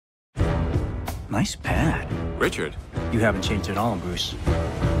Nice pad. Richard? You haven't changed at all, Bruce.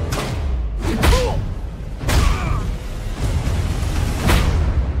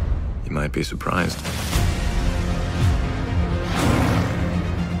 You might be surprised.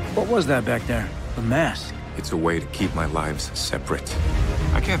 What was that back there? A mask? It's a way to keep my lives separate.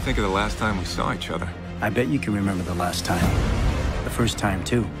 I can't think of the last time we saw each other. I bet you can remember the last time. The first time,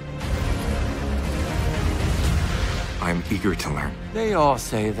 too. I'm eager to learn. They all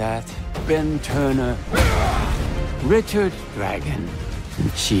say that. Ben Turner, Richard Dragon,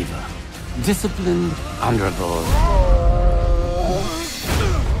 and Shiva. Disciplined, honorable.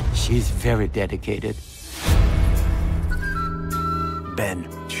 She's very dedicated. Ben.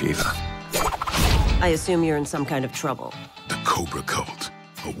 Shiva. I assume you're in some kind of trouble. The Cobra Cult,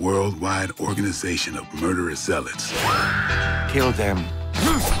 a worldwide organization of murderous zealots. Kill them.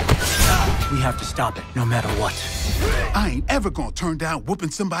 We have to stop it, no matter what. I ain't ever gonna turn down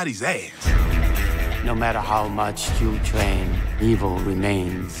whooping somebody's ass. No matter how much you train, evil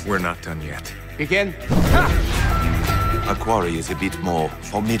remains. We're not done yet. Begin. Our quarry is a bit more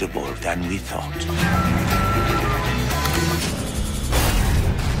formidable than we thought.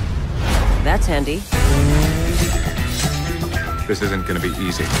 That's handy. This isn't gonna be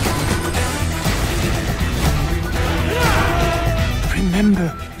easy.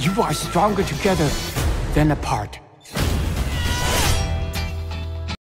 Remember, you are stronger together than apart.